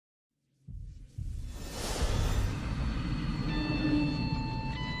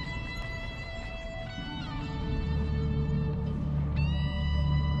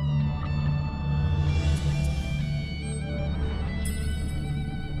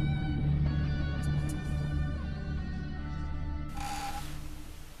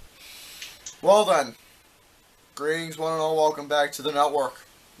Well then, greetings one and all, welcome back to the network.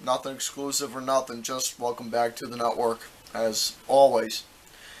 Nothing exclusive or nothing, just welcome back to the network, as always.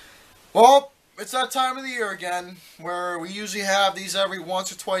 Well, it's that time of the year again, where we usually have these every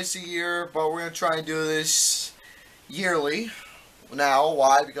once or twice a year, but we're going to try and do this yearly. Now,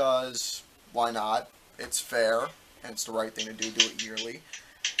 why? Because, why not? It's fair, and it's the right thing to do it yearly.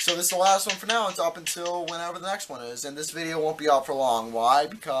 So this is the last one for now. It's up until whenever the next one is, and this video won't be out for long. Why?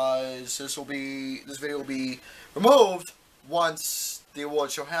 Because this video will be removed once the award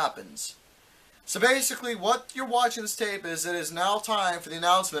show happens. So basically, what you're watching this tape is it is now time for the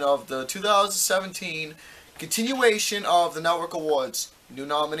announcement of the 2017 continuation of the Network Awards. New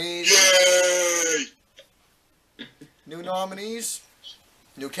nominees. Yay! New nominees.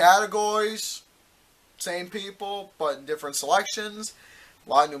 New categories. Same people, but in different selections. A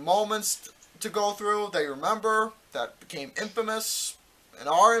lot of new moments to go through that you remember, that became infamous, and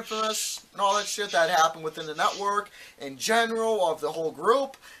are infamous, and all that shit that happened within the network, in general, of the whole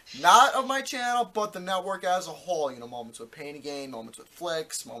group. Not of my channel, but the network as a whole. You know, moments with Pain and Gain, moments with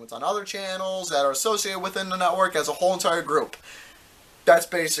Flicks, moments on other channels that are associated within the network as a whole entire group. That's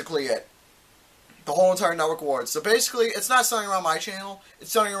basically it. The whole entire network awards. So basically, it's not centering around my channel,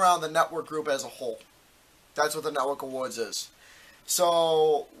 it's centering around the network group as a whole. That's what the network awards is.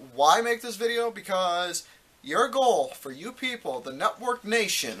 So, why make this video? Because your goal for you people, the network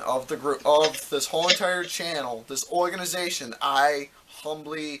nation of the group, of this whole entire channel, this organization I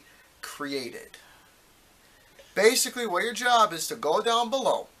humbly created. Basically, what your job is to go down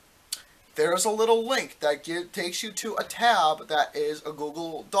below. There's a little link that takes you to a tab that is a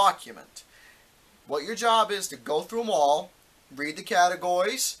Google document. What your job is to go through them all, read the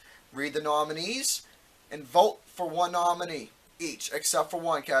categories, read the nominees, and vote for one nominee each, except for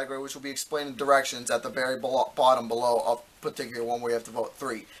one category, which will be explained in directions at the very bottom below of particular one where you have to vote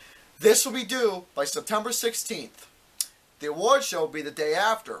 3. This will be due by September 16th. The award show will be the day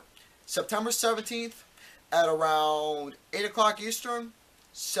after, September 17th, at around 8 o'clock Eastern,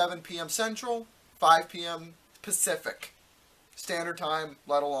 7 p.m. Central, 5 p.m. Pacific. Standard time,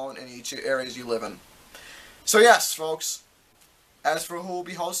 let alone in each areas you live in. So yes, folks, as for who will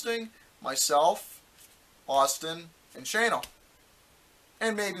be hosting, myself, Austin, and Shano.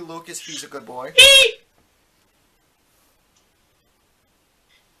 And maybe Lucas, he's a good boy.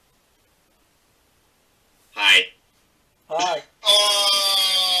 Hi. Hi.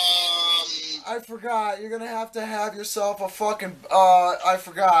 I forgot. You're going to have yourself a fucking... I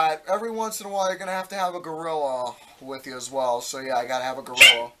forgot. Every once in a while, you're going to have a gorilla with you as well. So yeah, I got to have a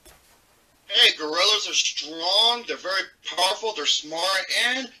gorilla. Hey, gorillas are strong, they're very powerful, they're smart,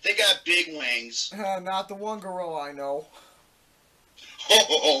 and they got big wings. Not the one gorilla I know.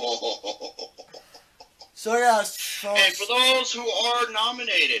 So yes, folks. And for those who are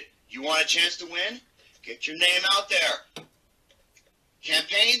nominated, you want a chance to win? Get your name out there.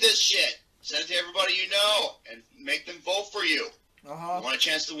 Campaign this shit. Send it to everybody you know, and make them vote for you. You want a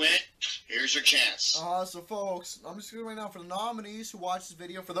chance to win? Here's your chance. So folks, I'm just going right now for the nominees who watched this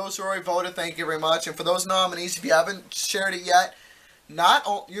video. For those who already voted, thank you very much. And for those nominees, if you haven't shared it yet,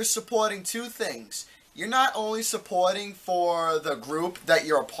 you're supporting two things. You're not only supporting for the group that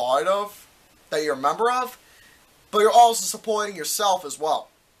you're a part of, that you're a member of, but you're also supporting yourself as well.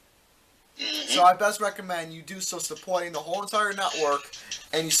 So I best recommend you do so, supporting the whole entire network,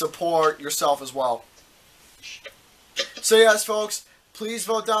 and you support yourself as well. So yes, folks, please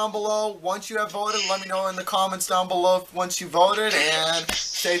vote down below. Once you have voted, let me know in the comments down below once you voted, and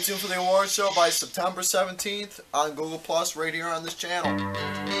stay tuned for the award show by September 17th on Google Plus right here on this channel.